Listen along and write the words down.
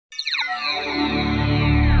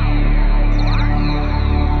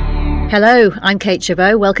Hello, I'm Kate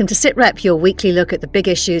Chabot. Welcome to Sitrep, your weekly look at the big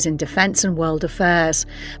issues in defence and world affairs.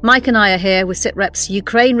 Mike and I are here with Sitrep's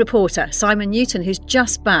Ukraine reporter, Simon Newton, who's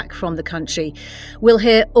just back from the country. We'll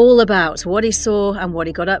hear all about what he saw and what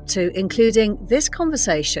he got up to, including this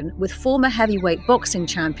conversation with former heavyweight boxing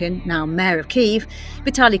champion, now Mayor of Kiev,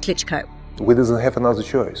 Vitali Klitschko. We doesn't have another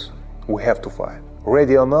choice. We have to fight.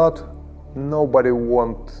 Ready or not, nobody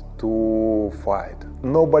wants to fight.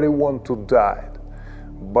 Nobody wants to die.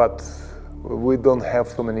 But we don't have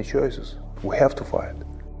so many choices. We have to fight.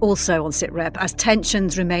 Also on Sitrep, as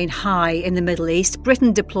tensions remain high in the Middle East,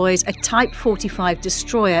 Britain deploys a Type 45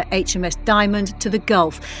 destroyer HMS Diamond to the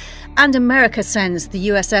Gulf, and America sends the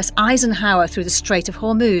USS Eisenhower through the Strait of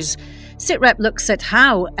Hormuz. Sitrep looks at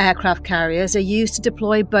how aircraft carriers are used to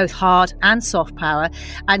deploy both hard and soft power,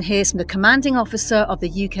 and hears from the commanding officer of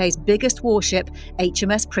the UK's biggest warship,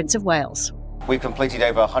 HMS Prince of Wales. We've completed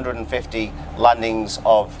over 150 landings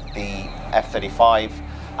of the F-35,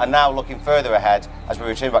 and now looking further ahead, as we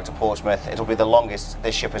return back to Portsmouth, it'll be the longest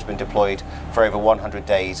this ship has been deployed for over 100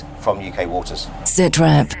 days from UK waters.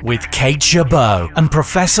 Sitrep with Kate Chabot and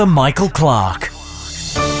Professor Michael Clark.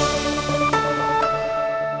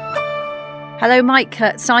 Hello, Mike.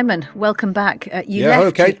 Simon, welcome back. You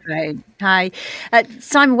left Ukraine. Hi.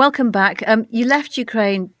 Simon, welcome back. You left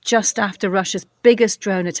Ukraine just after Russia's biggest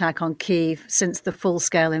drone attack on Kiev since the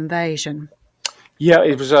full-scale invasion. Yeah,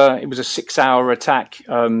 it was a 6-hour attack.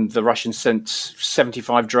 The Russians sent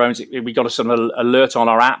 75 drones. We got a sort of alert on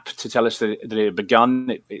our app to tell us that it had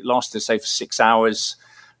begun. It lasted, say, for 6 hours.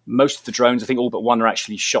 Most of the drones, I think all but one, are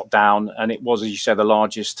actually shot down, and it was, as you said, the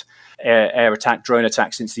largest air attack, drone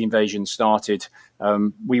attack since the invasion started.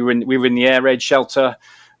 We were in the air raid shelter.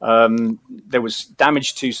 There was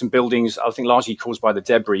damage to some buildings, I think largely caused by the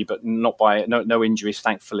debris, but no injuries,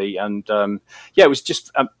 thankfully. And it was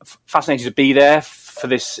just fascinating to be there for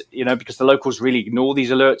this, because the locals really ignore these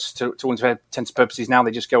alerts to all intents and purposes. Now they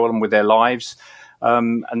just go on with their lives.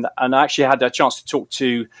 And I actually had a chance to talk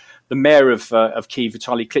to the mayor of Kiev,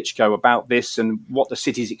 Vitali Klitschko, about this and what the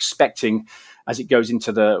city is expecting as it goes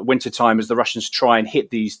into the winter time, as the Russians try and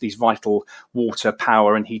hit these vital water,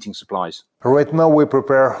 power and heating supplies. Right now we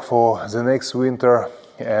prepare for the next winter,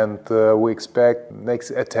 and we expect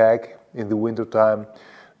next attack in the winter time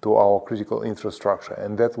to our critical infrastructure,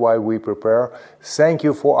 and that's why we prepare. Thank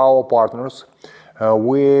you for our partners.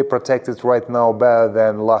 We protected right now better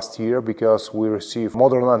than last year because we received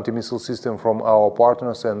modern anti-missile system from our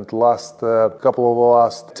partners, and last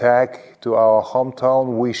attack to our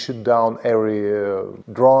hometown, we shoot down every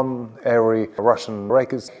drone, every Russian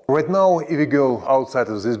rockets. Right now, if you go outside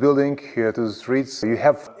of this building to the streets, you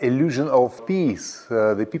have illusion of peace.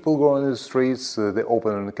 The people go in the streets, they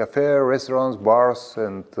open cafe, restaurants, bars,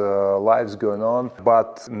 and lives going on.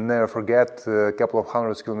 But never forget, a couple of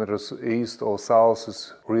hundred kilometers east or south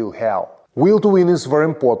is real hell. Will to win is very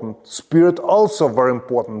important, spirit also very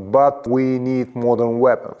important, but we need modern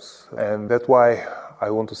weapons. And that's why I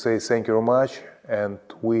want to say thank you very much, and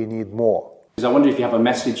we need more. I wonder if you have a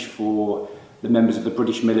message for the members of the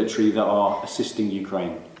British military that are assisting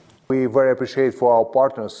Ukraine. We very appreciate for our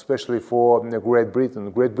partners, especially for Great Britain.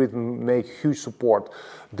 Great Britain make huge support,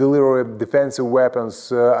 deliver defensive weapons,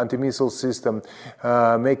 anti-missile system,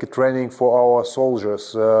 make a training for our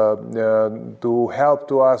soldiers, to help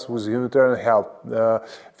to us with humanitarian help,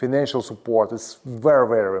 financial support. It's very,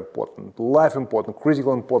 very important, life important,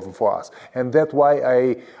 critical important for us. And that's why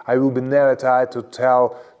I will be never tired to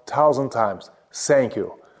tell 1,000 times, thank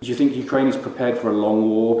you. Do you think Ukraine is prepared for a long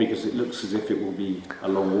war? Because it looks as if it will be a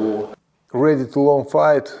long war. Ready to long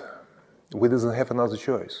fight? We doesn't have another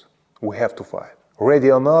choice. We have to fight. Ready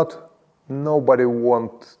or not, nobody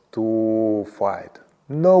wants to fight.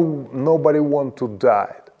 Nobody wants to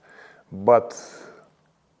die. But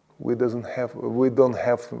we don't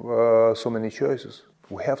have so many choices.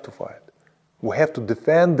 We have to fight. We have to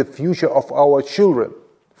defend the future of our children.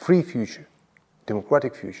 Free future,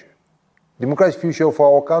 democratic future. Democratic future of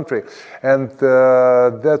our country, and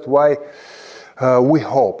that's why we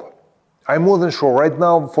hope. I'm more than sure right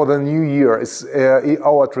now for the new year, it's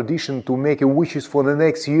our tradition to make wishes for the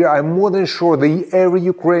next year. I'm more than sure that every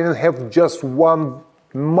Ukrainian have just one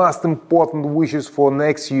most important wishes for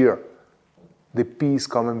next year. The peace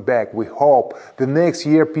coming back. We hope the next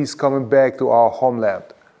year peace coming back to our homeland.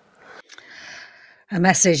 A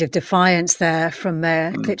message of defiance there from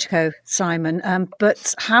Mayor Klitschko, Simon.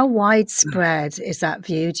 But how widespread is that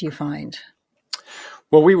view, do you find?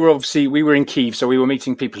 Well, we were in Kiev, so we were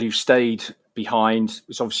meeting people who stayed behind,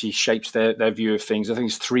 which obviously shapes their view of things. I think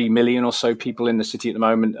it's 3 million or so people in the city at the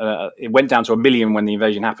moment. It went down to 1 million when the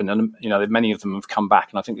invasion happened, and many of them have come back.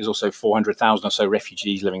 And I think there's also 400,000 or so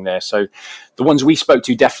refugees living there. So the ones we spoke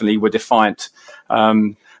to definitely were defiant.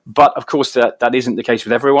 But of course, that isn't the case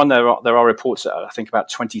with everyone. There are reports that I think about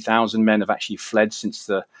 20,000 men have actually fled since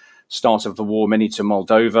the start of the war, many to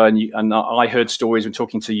Moldova. And I heard stories when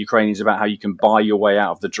talking to Ukrainians about how you can buy your way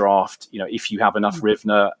out of the draft. If you have enough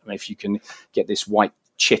hryvnia, if you can get this white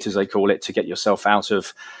chit, as they call it, to get yourself out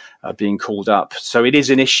of being called up. So it is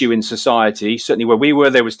an issue in society. Certainly where we were,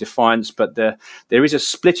 there was defiance, but there is a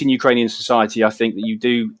split in Ukrainian society, I think, that you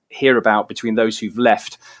do hear about between those who've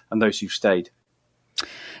left and those who've stayed.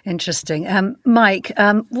 Interesting. Mike,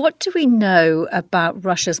 what do we know about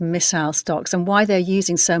Russia's missile stocks and why they're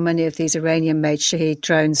using so many of these Iranian-made Shahed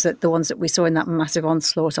drones, the ones that we saw in that massive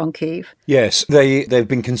onslaught on Kiev? Yes, they've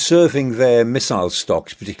been conserving their missile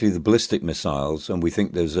stocks, particularly the ballistic missiles, and we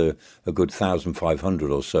think there's a good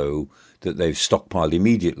 1,500 or so that they've stockpiled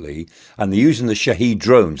immediately. And they're using the Shahed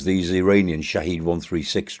drones, these Iranian Shahed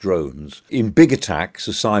 136 drones, in big attacks,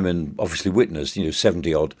 as Simon obviously witnessed,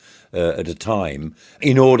 70-odd at a time,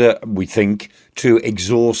 in order, we think, to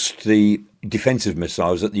exhaust the defensive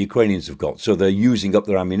missiles that the Ukrainians have got. So they're using up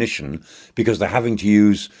their ammunition because they're having to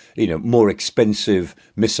use, more expensive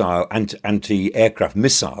missile anti-aircraft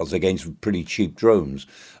missiles against pretty cheap drones.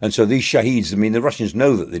 And so these Shaheds, the Russians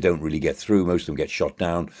know that they don't really get through. Most of them get shot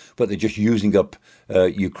down, but they're just using up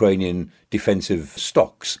Ukrainian defensive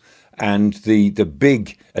stocks. And the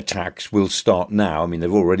big attacks will start now.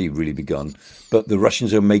 They've already really begun, but the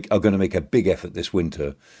Russians are going to make a big effort this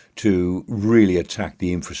winter to really attack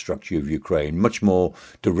the infrastructure of Ukraine much more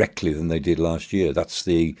directly than they did last year. That's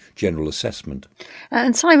the general assessment.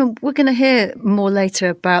 And Simon, we're going to hear more later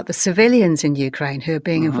about the civilians in Ukraine who are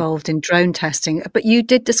being involved in drone testing. But you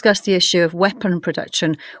did discuss the issue of weapon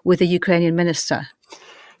production with a Ukrainian minister.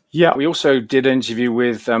 Yeah, we also did an interview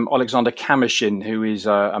with Alexander Kamyshin, who is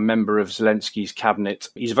a member of Zelensky's cabinet.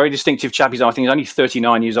 He's a very distinctive chap. I think he's only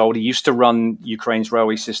 39 years old. He used to run Ukraine's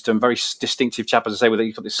railway system. Very distinctive chap, as I say, with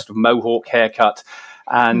he's got this sort of mohawk haircut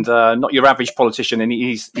and not your average politician. And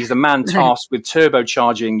he's the man tasked with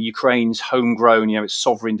turbocharging Ukraine's homegrown, its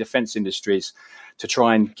sovereign defense industries to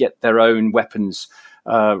try and get their own weapons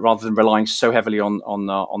rather than relying so heavily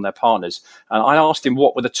on their partners. And I asked him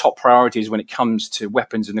what were the top priorities when it comes to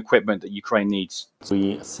weapons and equipment that Ukraine needs.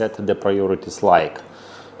 We set the priorities like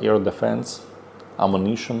air defense,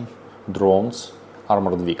 ammunition, drones,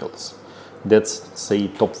 armored vehicles. That's, say,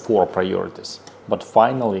 top 4 priorities. But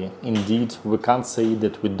finally, indeed, we can't say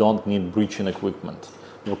that we don't need breaching equipment.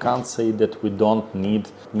 We can't say that we don't need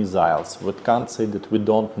missiles. We can't say that we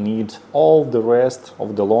don't need all the rest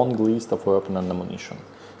of the long list of weapon and ammunition.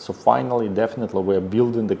 So finally, definitely, we're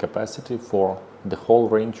building the capacity for the whole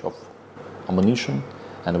range of ammunition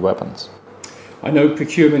and weapons. I know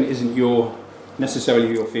procurement isn't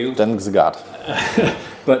necessarily your field. Thanks God.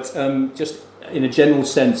 But just in a general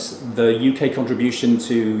sense, the UK contribution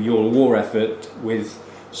to your war effort with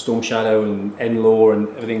Storm Shadow and NLAW and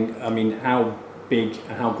everything, how big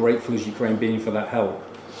and how grateful is Ukraine being for that help?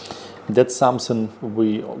 That's something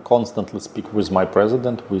we constantly speak with my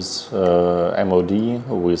president, with MOD,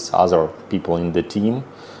 with other people in the team,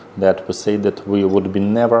 that we say that we would be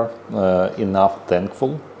never enough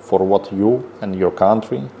thankful for what you and your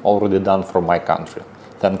country already done for my country.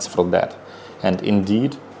 Thanks for that. And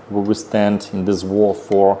indeed, we will stand in this war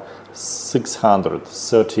for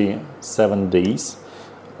 637 days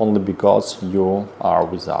only because you are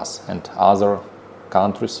with us and other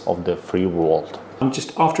countries of the free world. I'm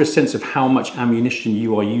just after a sense of how much ammunition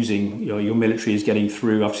you are using, your military is getting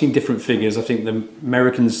through. I've seen different figures. I think the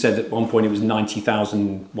Americans said at one point it was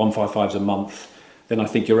 90,000 155s a month. Then I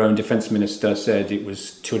think your own defense minister said it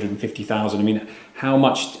was 250,000. How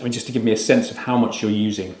much, just to give me a sense of how much you're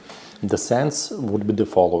using. The sense would be the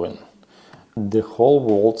following. The whole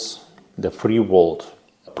world's, the free world,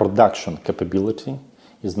 production capability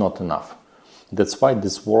is not enough. That's why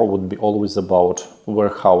this war would be always about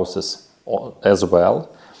warehouses as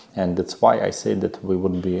well. And that's why I say that we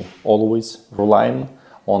would be always relying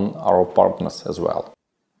on our partners as well.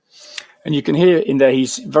 And you can hear in there,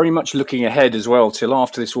 he's very much looking ahead as well till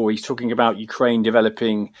after this war. He's talking about Ukraine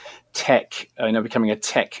developing tech, becoming a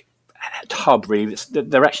tech hub, really.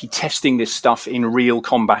 They're actually testing this stuff in real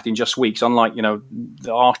combat in just weeks, unlike,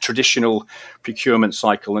 our traditional procurement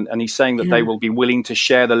cycle. And he's saying that they will be willing to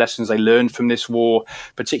share the lessons they learned from this war,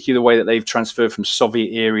 particularly the way that they've transferred from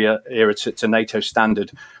Soviet era to NATO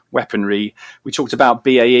standard weaponry. We talked about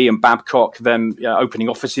BAE and Babcock, them opening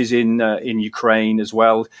offices in Ukraine as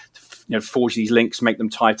well, forge these links, make them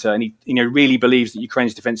tighter. And he really believes that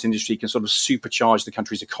Ukraine's defence industry can sort of supercharge the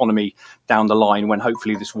country's economy down the line when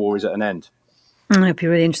hopefully this war is at an end. It'll be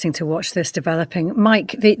really interesting to watch this developing.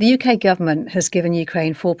 Mike, the UK government has given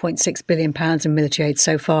Ukraine £4.6 billion in military aid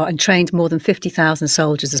so far and trained more than 50,000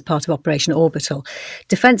 soldiers as part of Operation Orbital.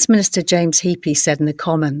 Defence Minister James Heappey said in the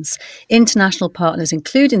Commons, international partners,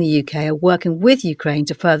 including the UK, are working with Ukraine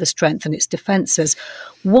to further strengthen its defences.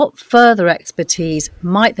 What further expertise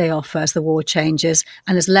might they offer as the war changes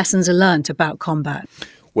and as lessons are learnt about combat?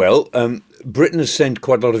 Well, Britain has sent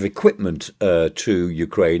quite a lot of equipment to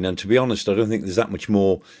Ukraine, and to be honest, I don't think there's that much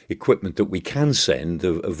more equipment that we can send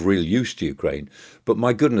of real use to Ukraine. But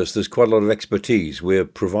my goodness, there's quite a lot of expertise. We're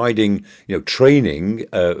providing, training,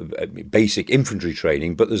 basic infantry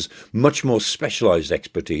training, but there's much more specialised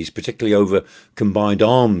expertise, particularly over combined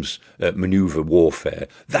arms manoeuvre warfare.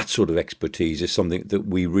 That sort of expertise is something that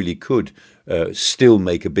we really could still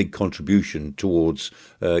make a big contribution towards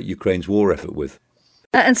Ukraine's war effort with.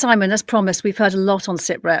 And Simon, as promised, we've heard a lot on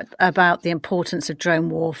Sitrep about the importance of drone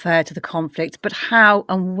warfare to the conflict, but how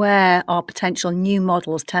and where are potential new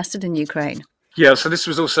models tested in Ukraine? Yeah, so this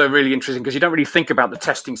was also really interesting because you don't really think about the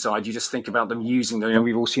testing side. You just think about them using them.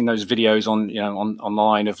 We've all seen those videos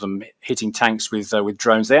online of them hitting tanks with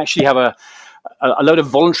drones. They actually have a load of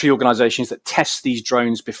voluntary organisations that test these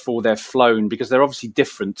drones before they're flown because they're obviously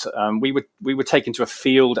different. We were taken to a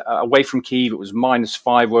field away from Kiev. It was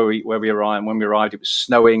 -5 where we arrived. And when we arrived, it was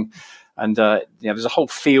snowing, and there's a whole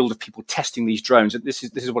field of people testing these drones. This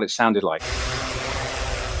is what it sounded like.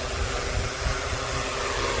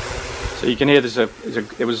 So you can hear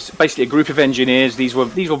it was basically a group of engineers. These were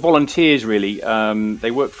volunteers really.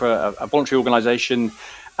 They work for a voluntary organisation.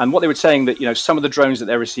 And what they were saying that, some of the drones that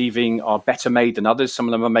they're receiving are better made than others. Some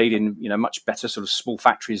of them are made in, much better sort of small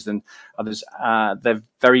factories than others. They're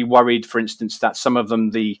very worried, for instance, that some of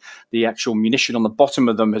them, the actual munition on the bottom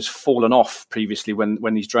of them has fallen off previously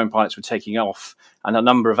when these drone pilots were taking off, and a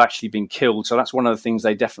number have actually been killed. So that's one of the things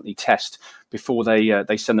they definitely test before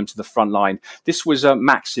they send them to the front line. This was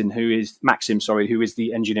Maxim, who is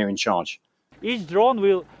the engineer in charge. Each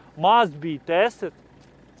drone must be tested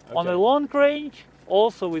on a long range,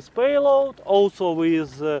 also with payload, also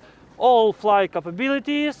with all flight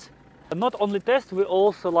capabilities. Not only test, we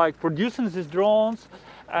also like producing these drones,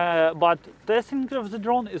 but testing of the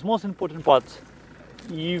drone is most important part.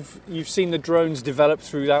 You've seen the drones develop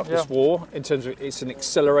throughout this war in terms of it's an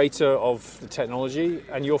accelerator of the technology,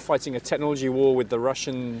 and you're fighting a technology war with the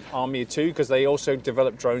Russian army too, because they also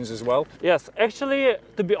develop drones as well. Yes, actually,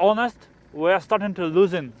 to be honest, we are starting to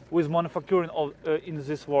losing with manufacturing in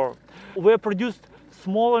this war. We produced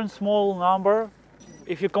smaller and smaller number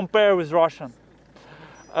if you compare with Russian.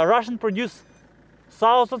 Russian produce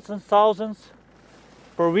thousands and thousands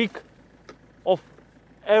per week of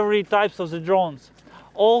every types of the drones.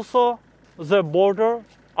 Also, the border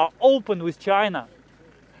are open with China.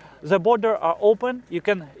 The border are open. You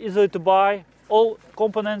can easily to buy all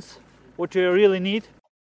components what you really need.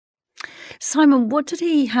 Simon, what did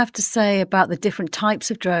he have to say about the different types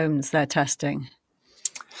of drones they're testing?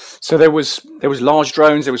 So there was large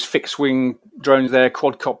drones, there was fixed wing drones there,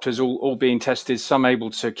 quadcopters, all being tested. Some able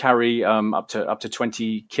to carry up to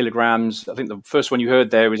 20 kilograms. I think the first one you heard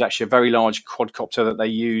there was actually a very large quadcopter that they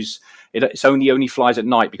use. It's only flies at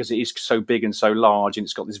night because it is so big and so large, and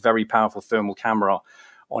it's got this very powerful thermal camera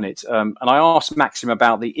on it. And I asked Maxim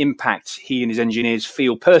about the impact he and his engineers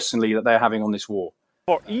feel personally that they're having on this war.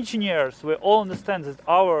 For engineers, we all understand that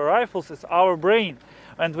our rifles is our brain,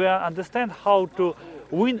 and we understand how to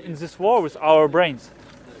win in this war with our brains.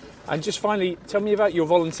 And just finally, tell me about your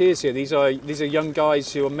volunteers here. These are young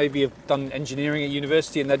guys who maybe have done engineering at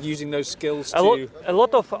university and they're using those skills to... A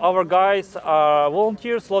lot of our guys are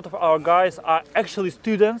volunteers, a lot of our guys are actually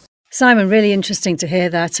students. Simon, really interesting to hear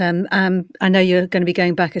that. I know you're going to be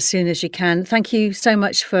going back as soon as you can. Thank you so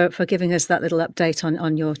much for giving us that little update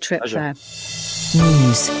on your trip there.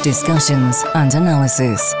 News, discussions and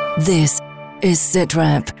analysis. This is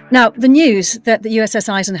Sitrep. Now, the news that the USS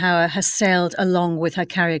Eisenhower has sailed along with her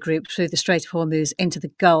carrier group through the Strait of Hormuz into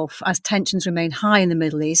the Gulf as tensions remain high in the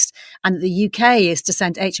Middle East, and that the UK is to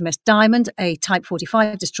send HMS Diamond, a Type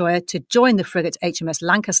 45 destroyer, to join the frigate HMS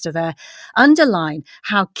Lancaster there, underline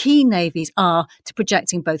how key navies are to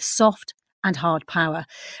projecting both soft and hard power.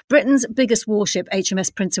 Britain's biggest warship,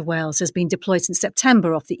 HMS Prince of Wales, has been deployed since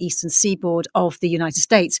September off the eastern seaboard of the United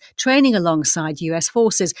States, training alongside US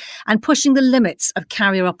forces and pushing the limits of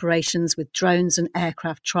carrier operations with drones and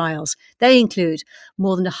aircraft trials. They include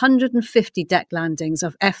more than 150 deck landings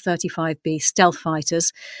of F-35B stealth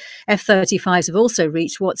fighters. F-35s have also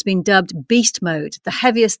reached what's been dubbed beast mode, the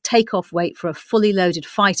heaviest takeoff weight for a fully loaded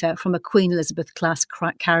fighter from a Queen Elizabeth-class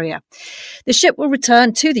carrier. The ship will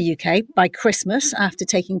return to the UK by Christmas after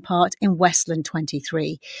taking part in Westland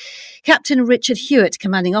 23. Captain Richard Hewitt,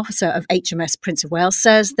 commanding officer of HMS Prince of Wales,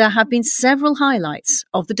 says there have been several highlights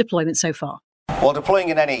of the deployment so far. Well, deploying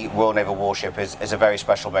in any Royal Naval warship is a very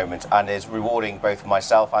special moment and is rewarding both for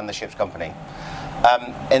myself and the ship's company.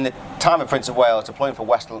 In the time of Prince of Wales, deploying for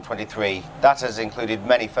Westland 23, that has included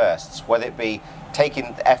many firsts, whether it be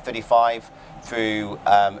taking the F-35 through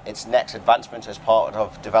its next advancement as part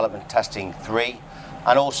of Development Testing 3,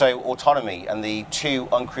 and also autonomy and the 2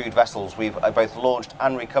 uncrewed vessels we've both launched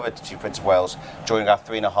and recovered to Prince of Wales during our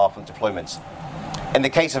 3.5-month deployments. In the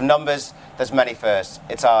case of numbers, there's many firsts.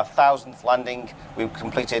 It's our 1,000th landing we've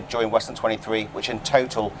completed during Westland 23, which in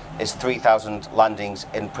total is 3,000 landings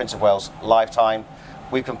in Prince of Wales' lifetime.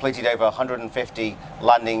 We've completed over 150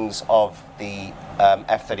 landings of the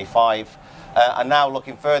F-35. And now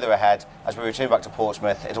looking further ahead, as we return back to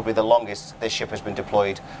Portsmouth, it'll be the longest this ship has been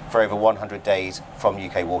deployed for over 100 days from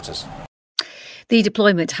UK waters. The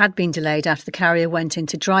deployment had been delayed after the carrier went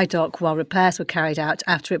into dry dock while repairs were carried out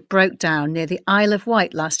after it broke down near the Isle of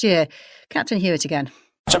Wight last year. Captain Hewitt again.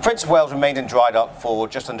 So Prince of Wales remained in dry dock for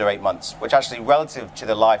just under 8 months, which actually, relative to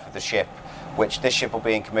the life of the ship, which this ship will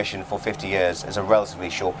be in commission for 50 years, is a relatively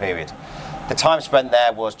short period. The time spent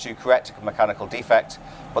there was to correct a mechanical defect,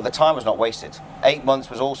 but the time was not wasted. 8 months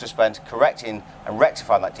was also spent correcting and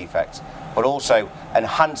rectifying that defect, but also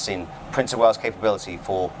enhancing Prince of Wales' capability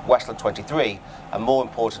for Westland 23, and more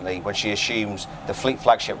importantly, when she assumes the fleet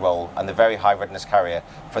flagship role and the very high readiness carrier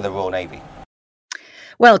for the Royal Navy.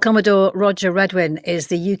 Well, Commodore Roger Redwin is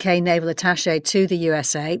the UK Naval Attaché to the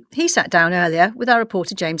USA. He sat down earlier with our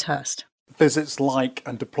reporter James Hurst. Visits like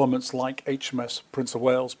and deployments like HMS Prince of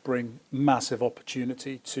Wales bring massive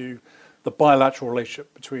opportunity to the bilateral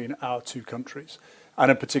relationship between our two countries,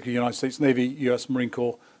 and in particular United States Navy, US Marine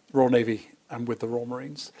Corps, Royal Navy, and with the Royal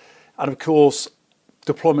Marines. And of course,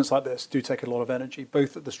 deployments like this do take a lot of energy,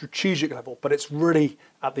 both at the strategic level, but it's really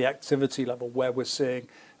at the activity level where we're seeing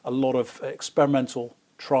a lot of experimental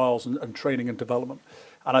trials and training and development.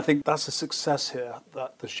 And I think that's a success here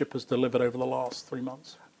that the ship has delivered over the last 3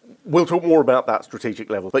 months. We'll talk more about that strategic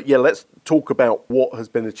level. But yeah, let's talk about what has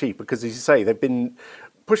been achieved, because as you say, they've been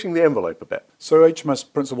pushing the envelope a bit. So HMS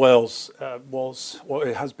Prince of Wales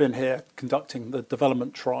it has been here conducting the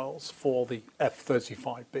development trials for the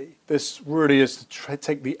F-35B. This really is to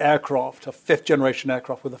take the aircraft, a 5th generation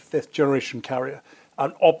aircraft with a 5th generation carrier,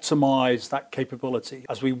 and optimize that capability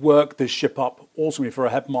as we work this ship up ultimately for a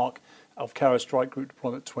head mark of Carrier Strike Group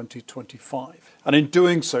Deployment 2025. And in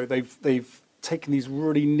doing so, they've taken these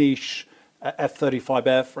really niche F-35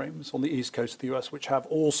 airframes on the east coast of the US, which have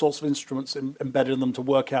all sorts of instruments embedded in them to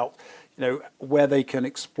work out, where they can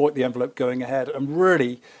exploit the envelope going ahead. And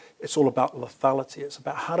really, it's all about lethality. It's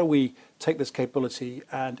about how do we take this capability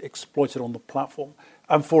and exploit it on the platform.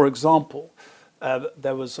 And for example,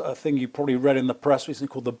 there was a thing you probably read in the press recently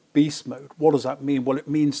called the beast mode. What does that mean? Well, it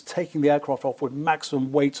means taking the aircraft off with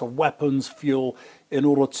maximum weights of weapons, fuel, in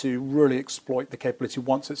order to really exploit the capability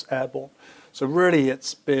once it's airborne. So really,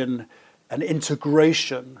 it's been an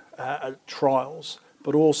integration trials,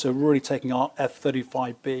 but also really taking our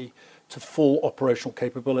F-35B to full operational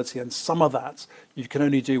capability. And some of that you can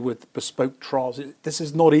only do with bespoke trials. This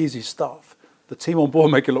is not easy stuff. The team on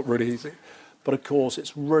board make it look really easy. But of course,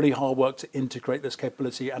 it's really hard work to integrate this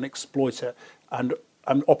capability and exploit it and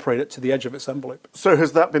operate it to the edge of its envelope. So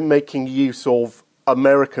has that been making use of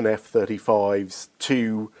American F-35s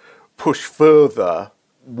to push further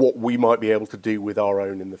what we might be able to do with our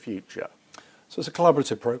own in the future? So it's a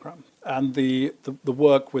collaborative program, and the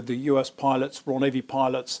work with the US pilots, Royal Navy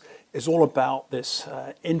pilots, is all about this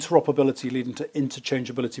interoperability leading to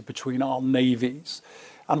interchangeability between our navies.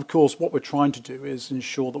 And of course, what we're trying to do is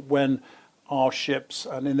ensure that when our ships,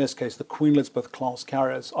 and in this case the Queen Elizabeth class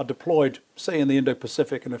carriers, are deployed, say in the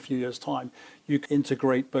Indo-Pacific in a few years' time, you can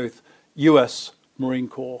integrate both US Marine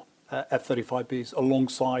Corps F-35Bs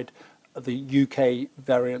alongside the UK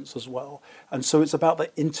variants as well. And so it's about the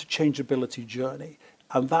interchangeability journey.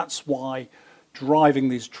 And that's why driving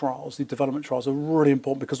these trials, the development trials, are really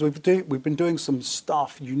important, because we've been doing some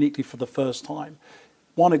stuff uniquely for the first time.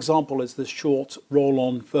 One example is this short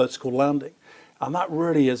roll-on vertical landing. And that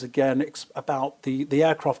really is, again, about the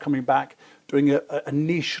aircraft coming back, doing a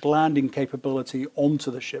niche landing capability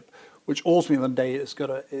onto the ship, which ultimately in the day is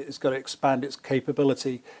going to expand its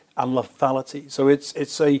capability and lethality. So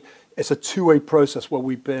it's a two-way process where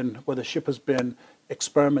the ship has been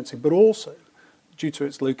experimenting, but also due to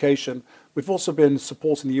its location, we've also been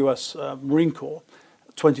supporting the US Marine Corps,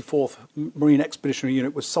 24th Marine Expeditionary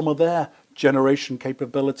Unit, with some of their generation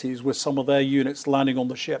capabilities, with some of their units landing on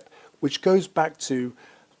the ship, which goes back to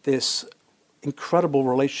this incredible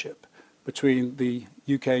relationship between the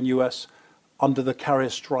UK and US under the carrier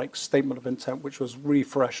strike statement of intent, which was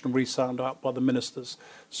refreshed and re-signed out by the ministers,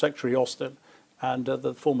 Secretary Austin and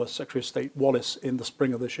the former Secretary of State Wallace in the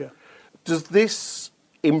spring of this year. Does this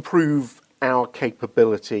improve our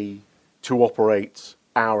capability to operate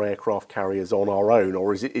our aircraft carriers on our own,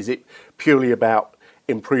 or is it purely about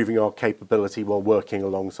improving our capability while working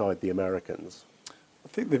alongside the Americans? I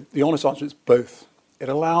think the honest answer is both. It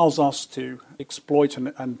allows us to exploit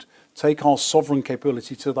and take our sovereign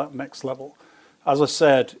capability to that next level. As I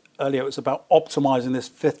said earlier, it's about optimizing this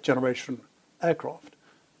fifth generation aircraft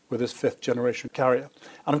with this fifth generation carrier.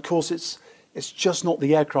 And of course, it's just not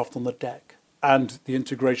the aircraft on the deck and the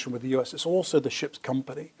integration with the US. It's also the ship's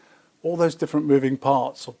company, all those different moving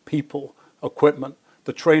parts of people, equipment,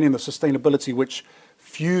 the training, the sustainability, which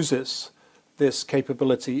fuses this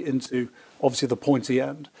capability into obviously the pointy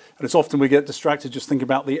end. And it's often we get distracted just thinking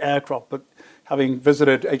about the aircraft, but having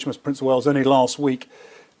visited HMS Prince of Wales only last week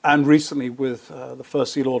and recently with the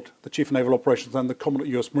First Sea Lord, the Chief of Naval Operations and the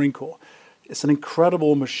Commandant of US Marine Corps, it's an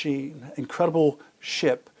incredible machine, incredible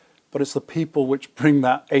ship, but it's the people which bring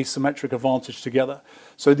that asymmetric advantage together.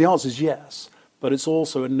 So the answer is yes, but it's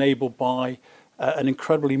also enabled by an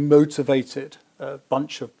incredibly motivated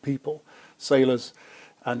bunch of people, sailors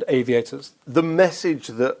and aviators. The message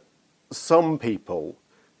that some people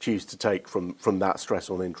choose to take from that stress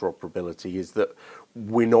on interoperability is that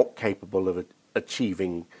we're not capable of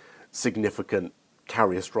achieving significant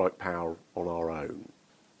carrier strike power on our own.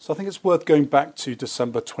 So I think it's worth going back to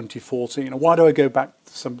December 2014. And why do I go back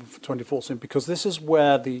to December 2014? Because this is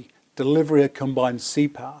where the delivery of combined sea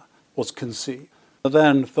power was conceived.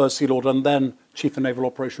 Then First Sea Lord and then Chief of Naval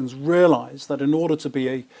Operations realized that in order to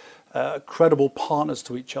be credible partners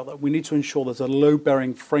to each other, we need to ensure there's a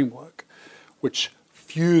load-bearing framework which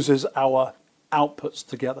fuses our outputs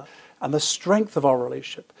together. And the strength of our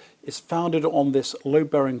relationship is founded on this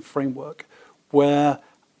load-bearing framework where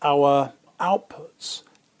our outputs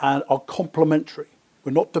are complementary.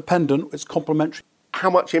 We're not dependent, it's complementary. How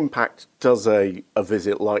much impact does a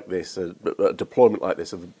visit like this, a deployment like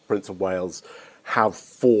this of the Prince of Wales, have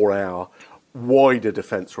for our wider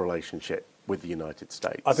defence relationship with the United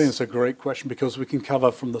States? I think it's a great question because we can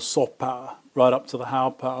cover from the soft power right up to the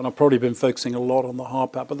hard power, and I've probably been focusing a lot on the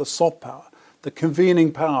hard power, but the soft power, the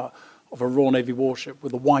convening power of a Royal Navy warship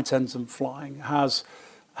with a white ensign flying has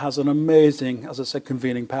an amazing, as I said,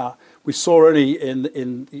 convening power. We saw already in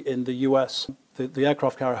the US, the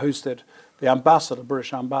aircraft carrier hosted the ambassador,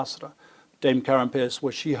 British ambassador, Dame Karen Pierce,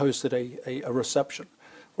 where she hosted a reception.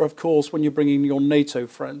 Where, of course, when you're bringing your NATO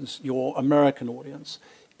friends, your American audience,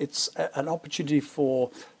 it's an opportunity for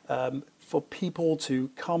people to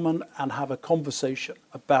come and have a conversation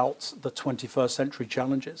about the 21st century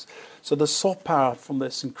challenges. So the soft power from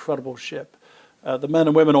this incredible ship, the men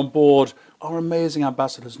and women on board are amazing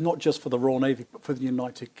ambassadors, not just for the Royal Navy, but for the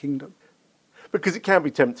United Kingdom. Because it can be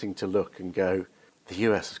tempting to look and go, the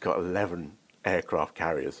US has got 11 aircraft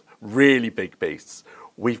carriers, really big beasts.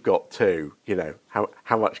 We've got 2. You know,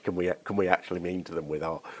 how much can we actually mean to them with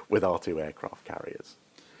our 2 aircraft carriers?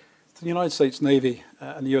 The United States Navy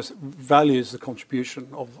and the US values the contribution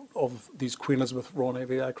of these Queen Elizabeth Royal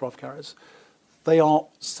Navy aircraft carriers. They are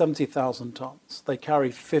 70,000 tons. They carry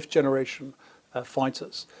 5th generation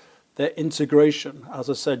fighters. Their integration, as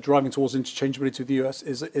I said, driving towards interchangeability with the US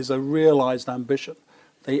is a realized ambition.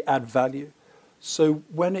 They add value. So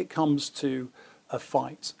when it comes to a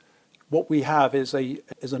fight, what we have is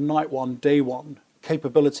a night one, day one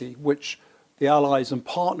capability, which the allies and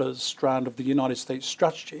partners strand of the United States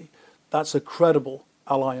strategy, that's a credible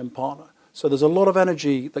ally and partner. So there's a lot of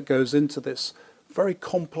energy that goes into this very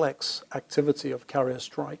complex activity of carrier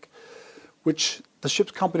strike, which the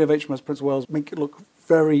ship's company of HMS Prince of Wales make it look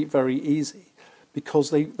very, very easy because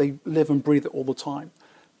they live and breathe it all the time.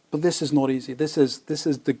 But this is not easy. This is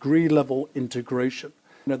degree level integration.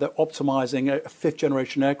 You know, they're optimizing a 5th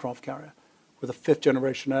generation aircraft carrier with a 5th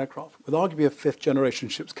generation aircraft, with arguably a 5th generation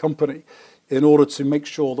ship's company, in order to make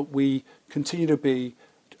sure that we continue to be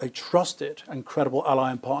a trusted and credible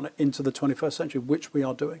ally and partner into the 21st century, which we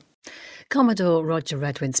are doing. Commodore Roger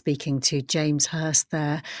Redwin speaking to James Hurst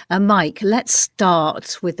there. Mike, let's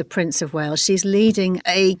start with the Prince of Wales. She's leading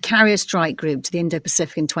a carrier strike group to the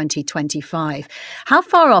Indo-Pacific in 2025. How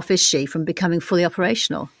far off is she from becoming fully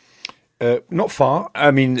operational? Not far.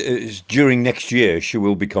 I mean, during next year, she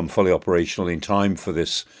will become fully operational in time for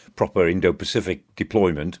this proper Indo-Pacific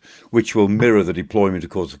deployment, which will mirror the deployment, of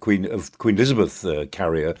course, of Queen Elizabeth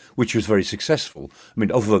carrier, which was very successful. I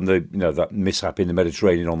mean, other than that mishap in the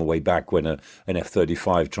Mediterranean on the way back when an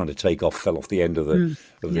F-35 trying to take off fell off the end of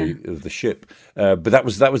the ship, but that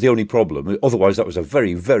was the only problem. Otherwise, that was a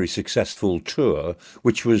very, very successful tour,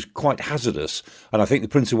 which was quite hazardous. And I think the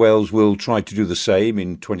Prince of Wales will try to do the same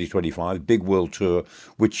in 2025, big world tour,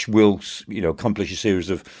 which will accomplish a series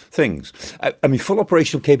of things. I mean, full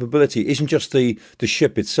operational capability isn't just the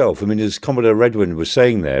ship itself. I mean, as Commodore Redwin was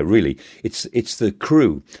saying there, really, it's the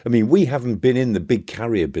crew. I mean, we haven't been in the big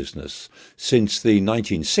carrier business since the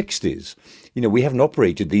 1960s. We haven't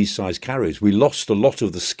operated these size carriers. We lost a lot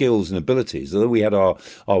of the skills and abilities. Although we had our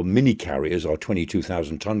mini carriers, our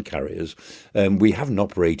 22,000-ton carriers, we haven't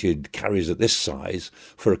operated carriers at this size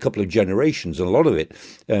for a couple of generations. And a lot of it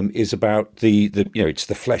is about it's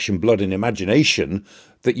the flesh and blood and imagination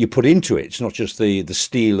that you put into it. It's not just the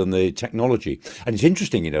steel and the technology. And it's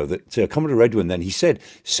interesting, that Commodore Redwin then, he said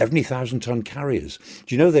 70,000-ton carriers.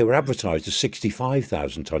 Do you know they were advertised as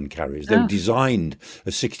 65,000-ton carriers? They were designed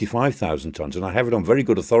as 65,000 tons. And I have it on very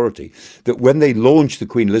good authority that when they launched the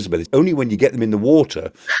Queen Elizabeth, only when you get them in the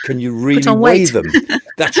water can you really weigh them.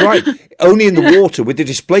 That's right. Only in the water with the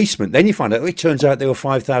displacement. Then you find out, it turns out they were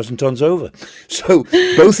 5,000 tons over. So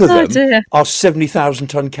both of them are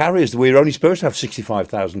 70,000-ton carriers. We were only supposed to have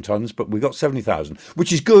 65,000 tons, but we got 70,000,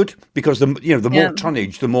 which is good because the more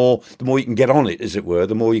tonnage, the more you can get on it, as it were,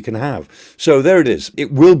 the more you can have. So there it is.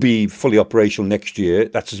 It will be fully operational next year.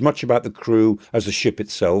 That's as much about the crew as the ship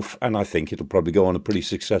itself, and I think it'll probably go on a pretty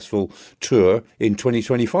successful tour in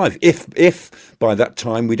 2025, if by that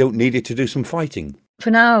time we don't need it to do some fighting. For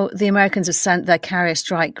now, the Americans have sent their carrier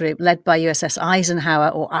strike group, led by USS Eisenhower,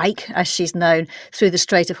 or Ike, as she's known, through the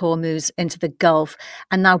Strait of Hormuz into the Gulf.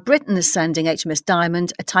 And now Britain is sending HMS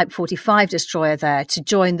Diamond, a Type 45 destroyer there, to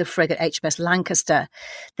join the frigate HMS Lancaster.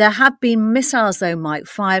 There have been missiles, though, Mike,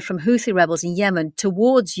 fired from Houthi rebels in Yemen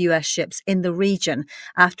towards US ships in the region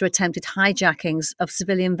after attempted hijackings of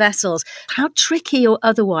civilian vessels. How tricky or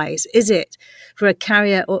otherwise is it for a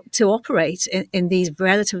carrier to operate in these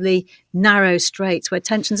relatively narrow straits where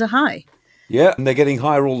tensions are high? Yeah, and they're getting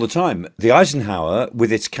higher all the time. The Eisenhower,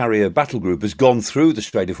 with its carrier battle group, has gone through the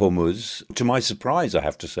Strait of Hormuz, to my surprise, I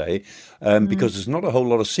have to say, because there's not a whole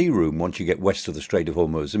lot of sea room once you get west of the Strait of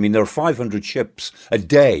Hormuz. I mean, there are 500 ships a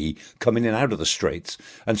day coming in and out of the straits,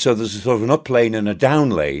 and so there's a sort of an up lane and a down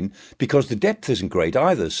lane because the depth isn't great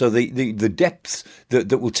either. So the depth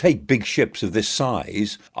that will take big ships of this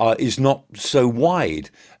size is not so wide.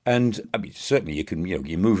 And I mean, certainly you can,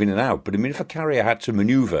 you move in and out. But I mean, if a carrier had to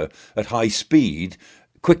manoeuvre at high speed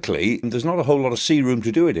quickly, there's not a whole lot of sea room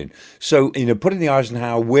to do it in. So, putting the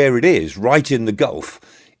Eisenhower where it is, right in the Gulf,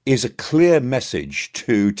 is a clear message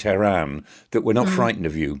to Tehran that we're not frightened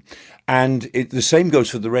of you. And the same goes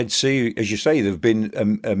for the Red Sea. As you say, there have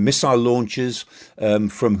been missile launches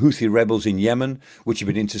from Houthi rebels in Yemen, which have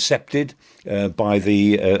been intercepted by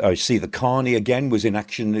I see the Carney again was in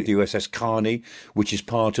action, the USS Carney, which is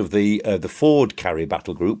part of the Ford carrier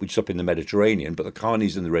battle group, which is up in the Mediterranean, but the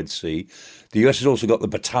Carney's in the Red Sea. The US has also got the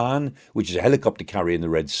Bataan, which is a helicopter carrier in the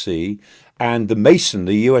Red Sea. And the Mason,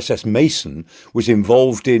 the USS Mason, was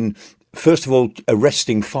involved in, first of all,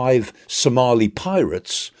 arresting 5 Somali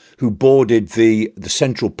pirates who boarded the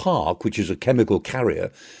Central Park, which is a chemical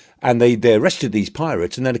carrier, and they arrested these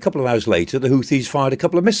pirates, and then a couple of hours later, the Houthis fired a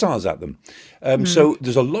couple of missiles at them. So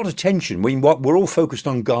there's a lot of tension. I mean, we're all focused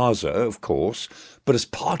on Gaza, of course, but as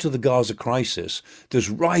part of the Gaza crisis,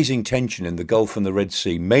 there's rising tension in the Gulf and the Red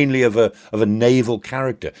Sea, mainly of a naval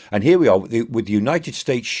character. And here we are with the United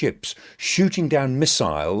States ships shooting down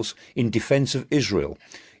missiles in defense of Israel,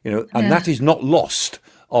 and that is not lost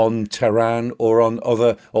on Tehran or on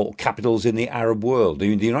other capitals in the Arab world. I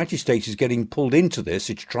mean, the United States is getting pulled into this.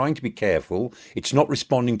 It's trying to be careful. It's not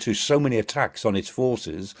responding to so many attacks on its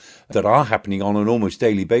forces that are happening on an almost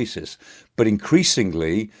daily basis. But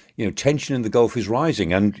increasingly, tension in the Gulf is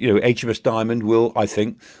rising, and HMS Diamond will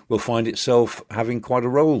find itself having quite a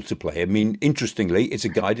role to play. I mean, interestingly, it's a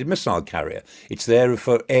guided missile carrier. It's there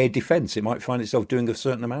for air defence. It might find itself doing a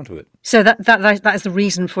certain amount of it. So that is the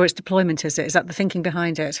reason for its deployment, is it? Is that the thinking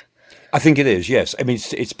behind it? I think it is, yes. I mean,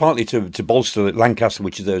 it's partly to bolster Lancaster,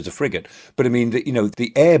 which is there as a frigate. But I mean,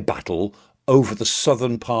 the air battle over the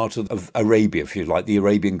southern part of Arabia, if you like, the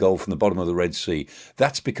Arabian Gulf and the bottom of the Red Sea.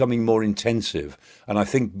 That's becoming more intensive. And I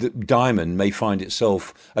think that Diamond may find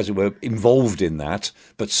itself, as it were, involved in that.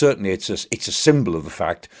 But certainly it's a symbol of the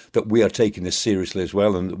fact that we are taking this seriously as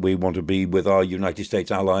well, and that we want to be with our United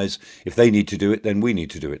States allies. If they need to do it, then we need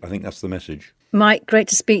to do it. I think that's the message. Mike, great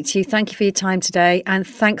to speak to you. Thank you for your time today. And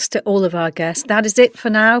thanks to all of our guests. That is it for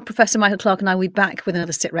now. Professor Michael Clark and I will be back with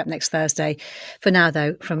another Sitrep next Thursday. For now,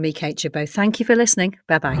 though, from me, Kate Chabot, thank you for listening.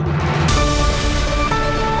 Bye-bye.